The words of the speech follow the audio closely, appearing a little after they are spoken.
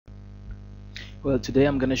Well, today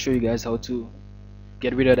I'm gonna show you guys how to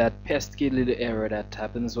get rid of that pesky little error that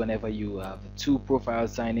happens whenever you have two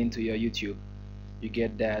profiles signed into your YouTube. You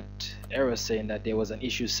get that error saying that there was an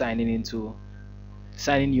issue signing you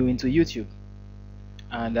into YouTube,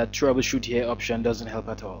 and that troubleshoot here option doesn't help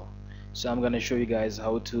at all. So I'm gonna show you guys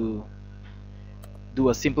how to do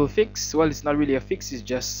a simple fix. Well, it's not really a fix, it's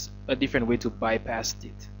just a different way to bypass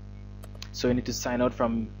it. So you need to sign out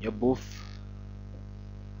from your both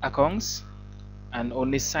accounts and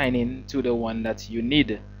only sign in to the one that you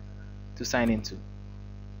need to sign into.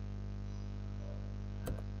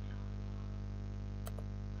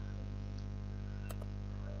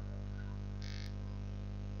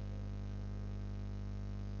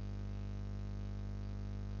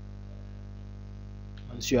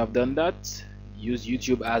 Once you have done that, use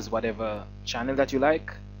YouTube as whatever channel that you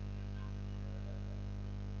like.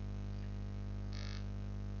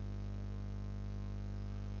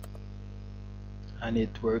 And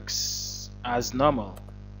it works as normal.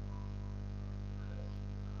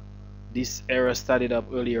 This error started up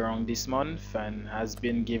earlier on this month and has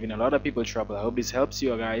been giving a lot of people trouble. I hope this helps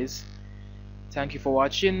you guys. Thank you for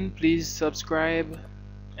watching. Please subscribe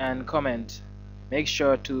and comment. Make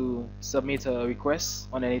sure to submit a request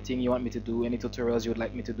on anything you want me to do, any tutorials you would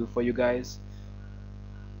like me to do for you guys.